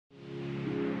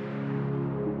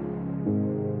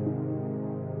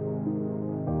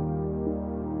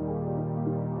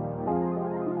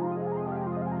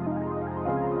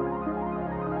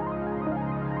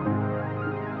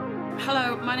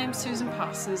I'm Susan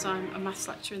Parsons. I'm a maths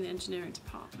lecturer in the engineering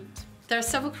department. There are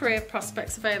several career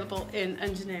prospects available in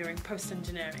engineering,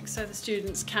 post-engineering, so the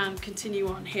students can continue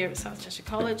on here at South Cheshire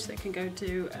College. They can go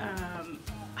do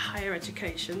higher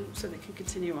education, so they can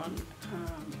continue on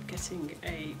getting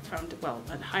a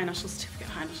higher national certificate,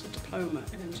 higher national diploma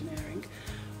in engineering,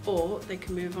 or they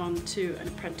can move on to an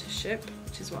apprenticeship,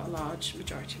 which is what a large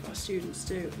majority of our students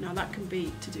do. Now that can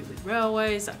be to do with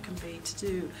railways, that can be to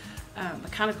do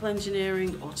mechanical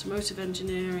engineering, automotive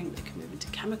engineering, they can move into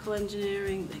chemical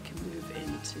engineering, they can move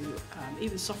into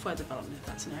even software development if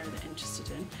that's an area they're interested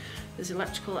in. There's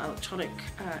electrical, electronic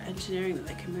engineering that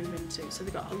they can move into. So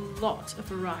they've got a lot of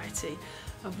variety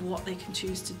of what they can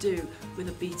choose to do with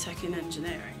a BTEC in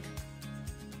engineering.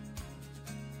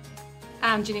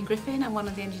 I'm Gillian Griffin. I'm one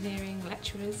of the engineering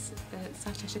lecturers at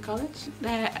South Cheshire College.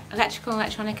 Electrical and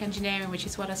electronic engineering, which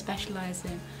is what I specialise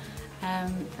in,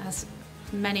 has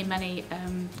many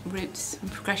routes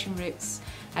and progression routes.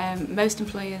 Most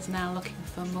employers are now looking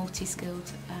for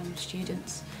multi-skilled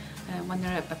students when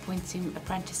they're appointing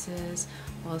apprentices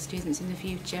or students in the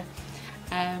future.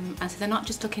 And so they're not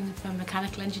just looking for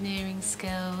mechanical engineering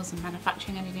skills and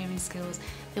manufacturing engineering skills,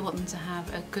 they want them to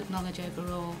have a good knowledge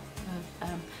overall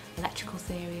of electrical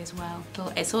theory as well.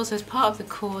 It's also as part of the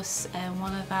course,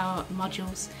 one of our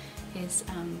modules is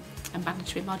a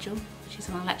mandatory module, which is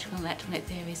on electrical and electronic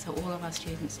theory, so all of our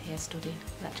students here study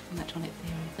electrical and electronic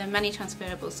theory. There are many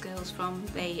transferable skills from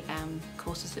the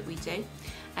courses that we do.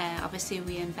 Obviously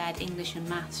we embed English and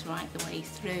maths right the way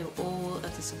through all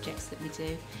of the subjects that we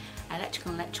do.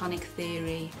 Electrical and electronic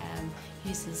theory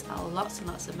uses lots and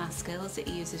lots of math skills. It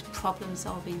uses problem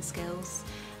solving skills,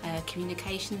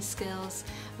 communication skills.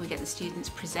 We get the students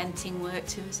presenting work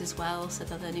to us as well, so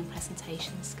they're learning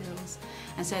presentation skills.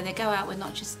 And so they go out with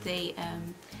not just the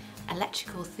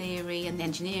electrical theory and the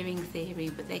engineering theory,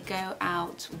 but they go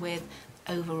out with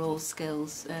overall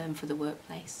skills for the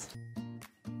workplace.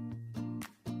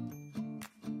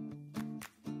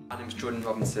 My name is Jordan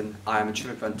Robinson. I am a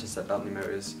trim apprentice at Bentley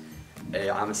Motors.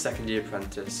 I'm a second year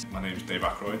apprentice. My name is Dave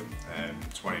Ackroyd, I'm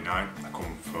 29. I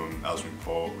come from Ellesmere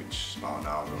Port, which is about an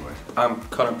hour away. I'm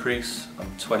Conor Priest, I'm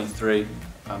 23.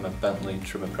 I'm a Bentley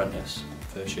trim apprentice,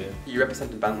 first year. You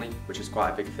represented Bentley, which is quite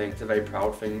a big thing. It's a very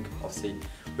proud thing, obviously,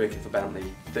 working for Bentley.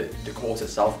 The course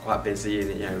itself is quite busy,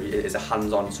 and it is a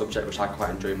hands-on subject which I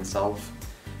quite enjoy myself.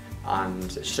 And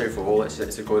just overall, it's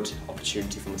a good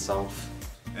opportunity for myself.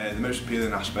 The most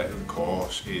appealing aspect of the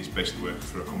course is basically working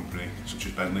for a company such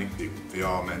as Bentley. They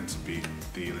are meant to be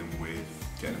dealing with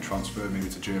getting a transfer maybe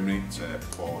to Germany, to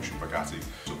Porsche, Bugatti.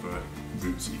 Other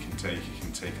routes that you can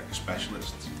take like a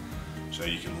specialist, so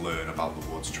you can learn about the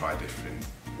woods, try different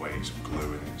ways of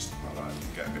gluing and stuff like that. You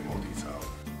can get a